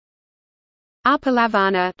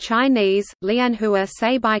Uppalavanna Chinese, Lianhua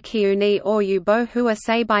Seibai or Yubohua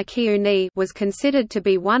Seibai was considered to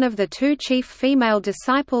be one of the two chief female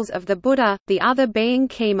disciples of the Buddha, the other being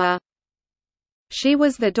Khema. She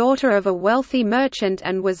was the daughter of a wealthy merchant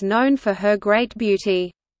and was known for her great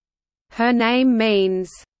beauty. Her name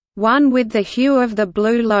means, "one with the hue of the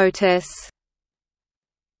blue lotus."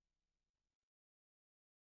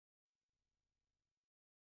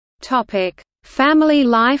 Family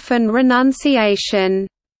life and renunciation.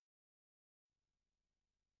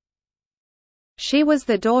 She was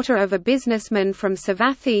the daughter of a businessman from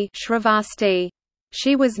Savathi.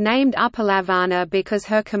 She was named Uppalavanna because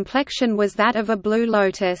her complexion was that of a blue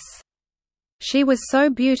lotus. She was so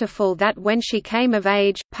beautiful that when she came of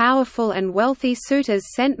age, powerful and wealthy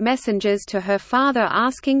suitors sent messengers to her father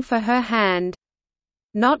asking for her hand.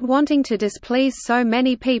 Not wanting to displease so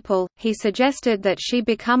many people, he suggested that she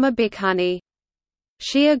become a bhikkhuni.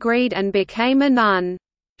 She agreed and became a nun.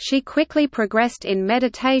 She quickly progressed in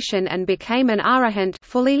meditation and became an arahant,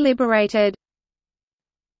 fully liberated.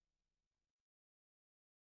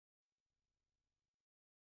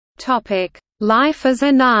 Topic: Life as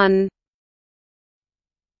a nun.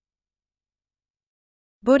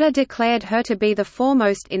 Buddha declared her to be the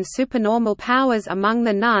foremost in supernormal powers among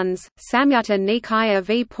the nuns. Samyutta Nikaya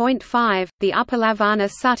v.5, the Uppalavanna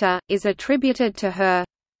Sutta, is attributed to her.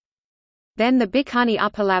 Then the bhikkhuni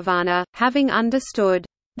Uppalavanna, having understood,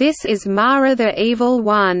 "This is Mara the Evil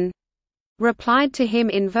One," replied to him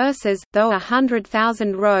in verses, "Though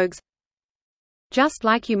 100,000 rogues, just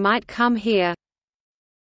like you might come here.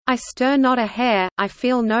 I stir not a hair, I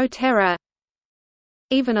feel no terror.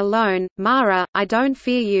 Even alone, Mara, I don't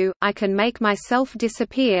fear you, I can make myself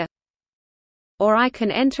disappear. Or I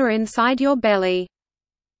can enter inside your belly.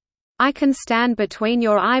 I can stand between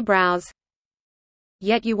your eyebrows.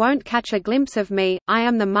 Yet you won't catch a glimpse of me, I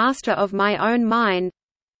am the master of my own mind.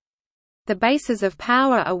 The bases of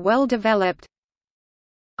power are well developed.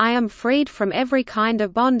 I am freed from every kind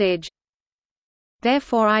of bondage.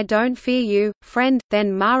 Therefore I don't fear you, friend."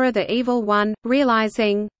 Then Mara the Evil One,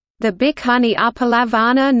 realizing, "The bhikkhuni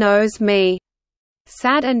Uppalavanna knows me,"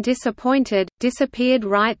 sad and disappointed, disappeared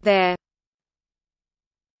right there.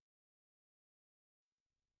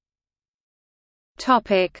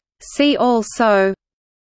 See also: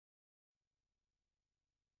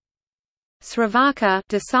 Sravaka,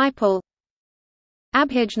 disciple;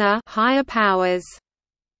 Abhijna, higher powers.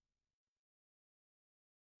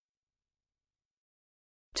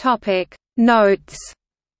 Notes.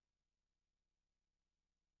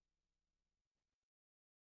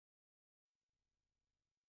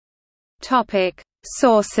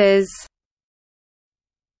 Sources.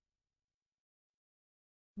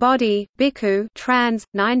 Bodhi, Bhikkhu, trans.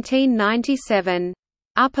 1997.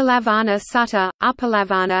 Uppalavanna Sutta,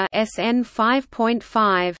 Uppalavanna SN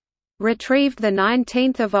 5.5. Retrieved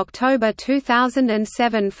 19 October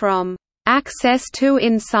 2007 from Access to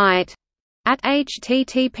Insight at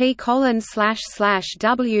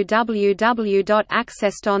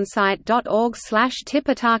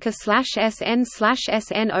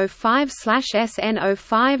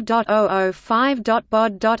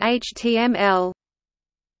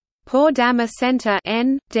Poor Dhamma Center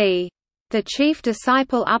N.D. The Chief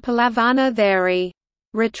Disciple Uppalavanna Theri.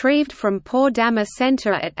 Retrieved from Poor Dhamma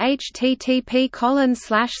Center at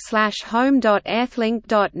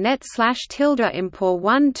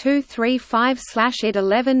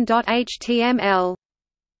http://home.earthlink.net/tilde-impor1235/id11.html.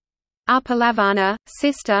 Uppalavanna,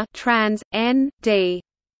 Sister, trans. N.D.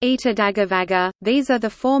 Itadagavaga, These Are the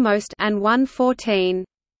Foremost and 114.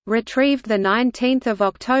 Retrieved 19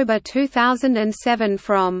 October 2007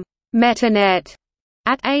 from Metanet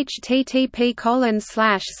at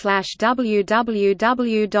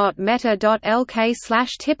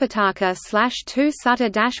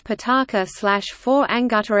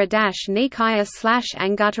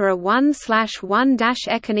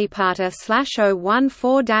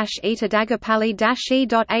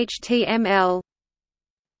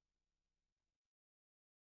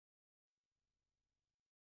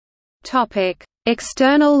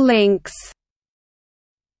External links.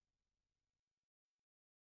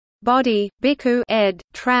 Bodhi, Bhikkhu ed.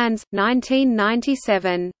 trans.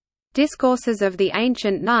 1997. Discourses of the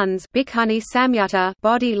Ancient Nuns Bhikkhuni Samyutta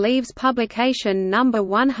Bodhi Leaves publication No.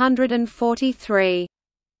 143.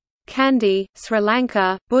 Kandy, Sri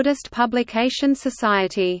Lanka, Buddhist Publication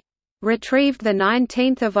Society. Retrieved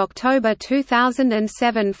 19 October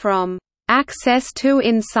 2007 from Access to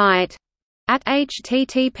Insight at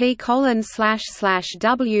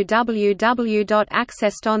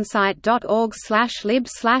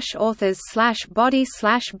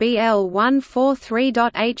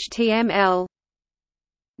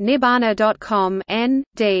Nibbana.com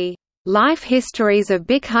N.D. Life Histories of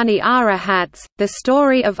Bhikkhuni Arahats, The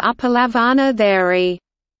Story of Uppalavanna Theri.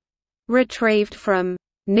 Retrieved from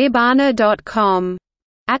Nibbana.com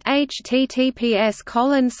at